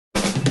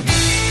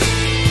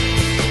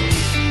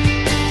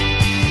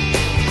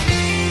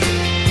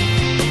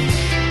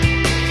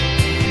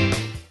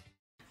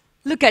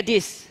Look at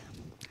this.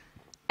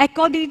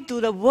 According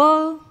to the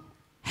World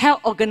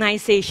Health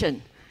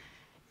Organization,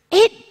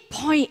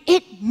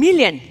 8.8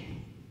 million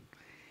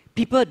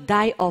people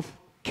die of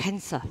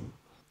cancer.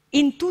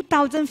 In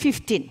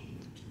 2015,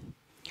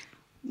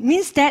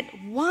 means that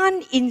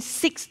 1 in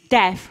 6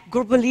 deaths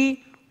globally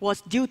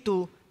was due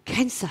to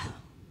cancer.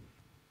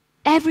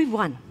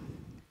 Everyone,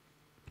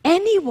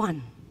 any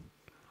one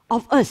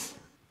of us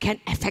can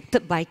be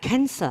affected by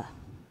cancer.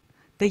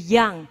 The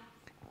young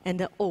and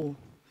the old,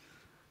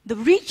 the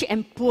rich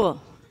and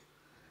poor,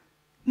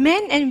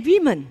 men and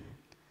women.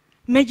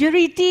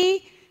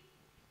 Majority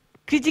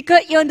critical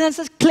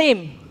illnesses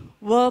claimed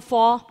were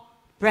for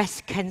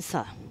breast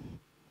cancer.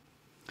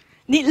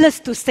 Needless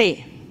to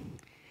say,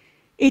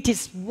 it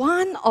is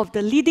one of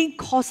the leading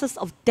causes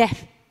of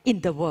death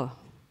in the world.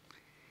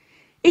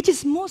 It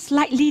is most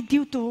likely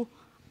due to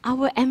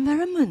our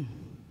environment,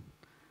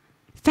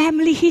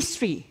 family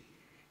history,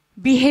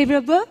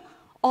 behavioral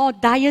or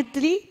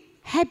dietary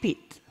habit.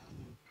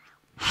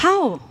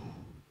 How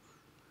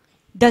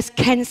does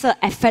cancer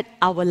affect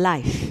our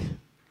life?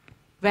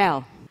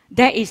 Well,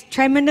 there is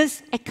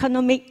tremendous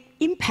economic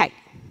impact,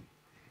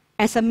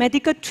 as a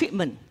medical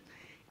treatment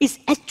is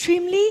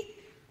extremely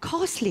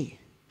costly.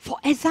 For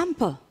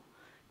example,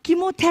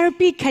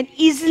 chemotherapy can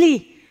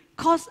easily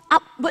cost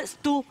upwards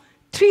to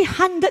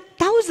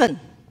 300,000.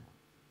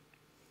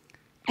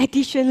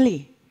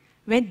 Additionally,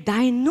 when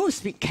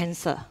diagnosed with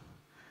cancer,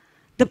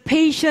 the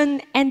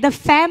patient and the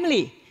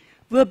family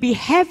will be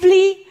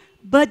heavily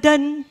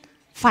burdened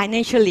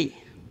financially.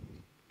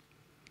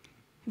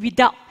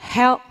 Without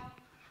help,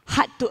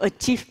 hard to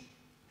achieve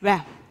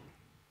wealth.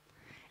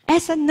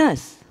 As a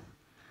nurse,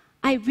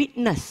 I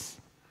witnessed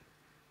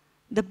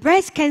the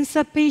breast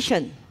cancer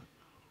patient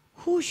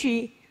who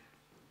she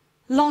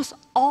lost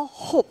all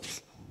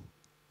hopes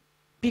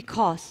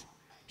because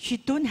she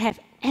don't have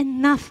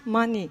enough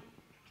money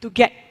to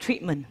get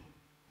treatment.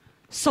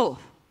 So,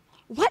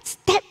 what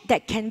step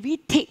that can we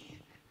take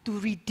to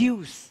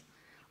reduce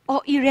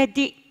or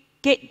eradicate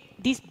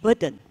this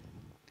burden?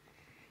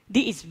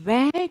 This is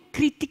where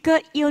critical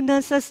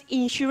illnesses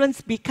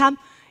insurance become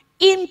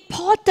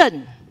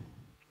important.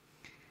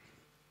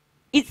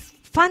 Its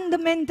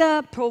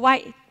fundamental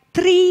provide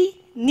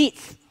 3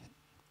 needs.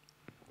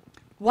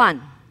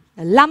 1,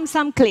 a lump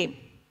sum claim.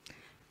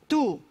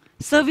 2,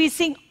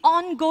 servicing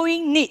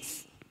ongoing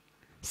needs,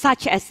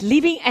 such as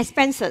living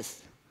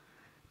expenses.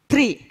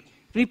 3,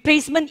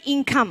 replacement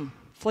income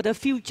for the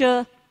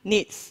future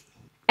needs.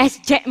 As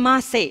Jack Ma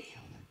said,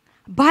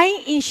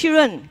 buying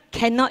insurance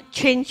cannot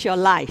change your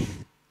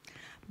life,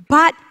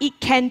 but it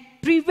can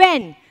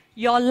prevent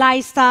your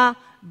lifestyle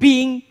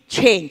being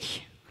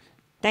changed.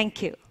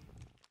 Thank you.